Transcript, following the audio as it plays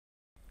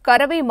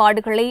கறவை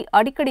மாடுகளை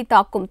அடிக்கடி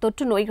தாக்கும்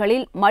தொற்று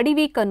நோய்களில்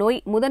மடிவீக்க நோய்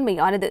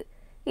முதன்மையானது.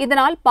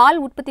 இதனால் பால்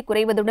உற்பத்தி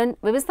குறைவதுடன்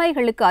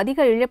விவசாயிகளுக்கு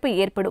அதிக இழப்பு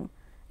ஏற்படும்.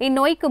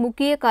 இந்நோய்க்கு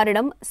முக்கிய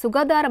காரணம்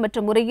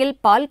சுகாதாரமற்ற முறையில்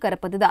பால்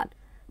கறப்பதுதான்.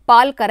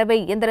 பால் கறவை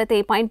இயந்திரத்தை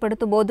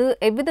பயன்படுத்தும் போது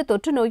எவ்வித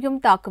தொற்று நோயும்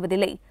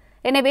தாக்குவதில்லை.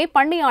 எனவே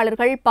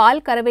பண்ணையாளர்கள்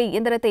பால் கறவை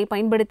இயந்திரத்தை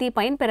பயன்படுத்தி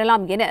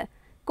பயன்பெறலாம் என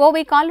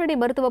கோவை கால்நடை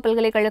மருத்துவ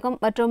பல்கலைக்கழகம்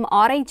மற்றும்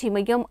ஆராய்ச்சி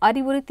மையம்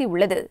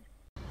அறிவுறுத்தியுள்ளது.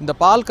 இந்த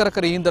பால்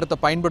கறக்கிற இயந்திரத்தை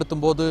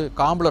பயன்படுத்தும் போது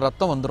காம்புல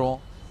ரத்தம் வந்துடும்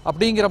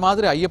அப்படிங்கிற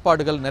மாதிரி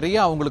ஐயப்பாடுகள் நிறைய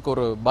அவங்களுக்கு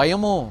ஒரு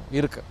பயமும்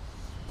இருக்கு.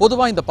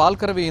 பொதுவாக இந்த பால்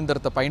கறவை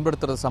இயந்திரத்தை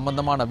பயன்படுத்துறது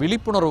சம்பந்தமான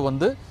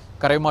விழிப்புணர்வு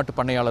கரைமாட்டு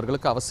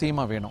பண்ணையாளர்களுக்கு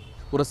அவசியமாக வேணும்.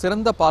 ஒரு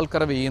சிறந்த பால்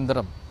கறவை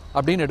இயந்திரம்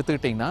அப்படின்னு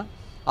எடுத்துக்கிட்டிங்கன்னா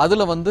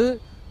அதில்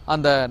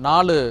அந்த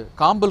 4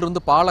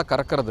 காம்பிலிருந்து பாலை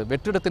கறக்கிறது,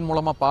 வெற்றிடத்தின்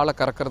மூலமாக பாலை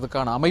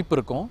கறக்கிறதுக்கான அமைப்பு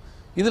இருக்கும்.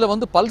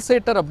 இதில்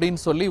பல்சேட்டர்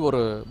அப்படின்னு சொல்லி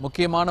ஒரு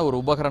முக்கியமான ஒரு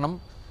உபகரணம்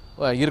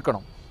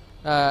இருக்கணும்.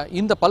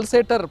 இந்த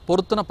பல்சேட்டர்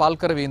பொருத்தின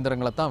பால்கறவை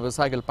இயந்திரங்களை தான்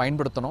விவசாயிகள்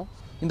பயன்படுத்தணும்.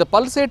 இந்த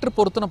பல்சேட்டர்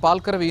பொருத்தின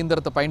பால்கறவை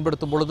இயந்திரத்தை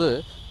பயன்படுத்தும் பொழுது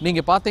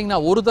நீங்கள் பார்த்தீங்கன்னா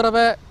ஒரு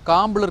தடவை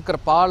காம்பில் இருக்கிற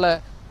பாலை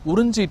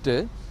உறிஞ்சிட்டு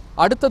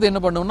அடுத்தது என்ன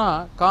பண்ணுன்னா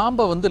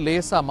காம்பை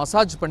லேசாக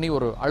மசாஜ் பண்ணி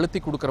ஒரு அழுத்தி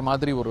கொடுக்குற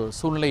மாதிரி ஒரு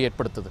சூழ்நிலை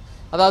ஏற்படுத்துது.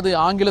 அதாவது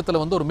ஆங்கிலத்தில்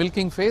ஒரு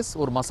மில்கிங் ஃபேஸ்,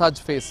 ஒரு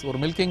மசாஜ் ஃபேஸ், ஒரு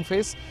மில்கிங்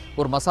ஃபேஸ்,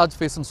 ஒரு மசாஜ்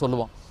ஃபேஸ்ன்னு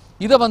சொல்லுவோம்.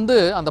 இதை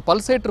அந்த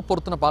பல்சேட்டர்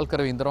பொருத்தின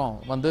பால்கறவை இயந்திரம்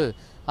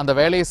அந்த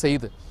வேலையை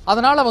செய்யுது.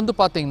 அதனால்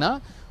பார்த்தீங்கன்னா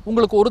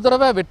உங்களுக்கு ஒரு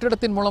தடவை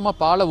வெற்றிடத்தின் மூலமாக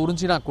பாலை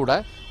உறிஞ்சினா கூட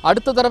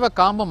அடுத்த தடவை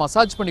காம்பை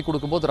மசாஜ் பண்ணி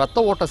கொடுக்கும்போது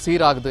ரத்த ஓட்டம்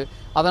சீராகுது.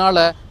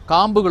 அதனால்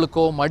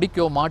காம்புகளுக்கோ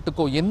மடிக்கோ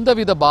மாட்டுக்கோ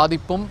எந்தவித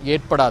பாதிப்பும்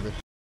ஏற்படாது.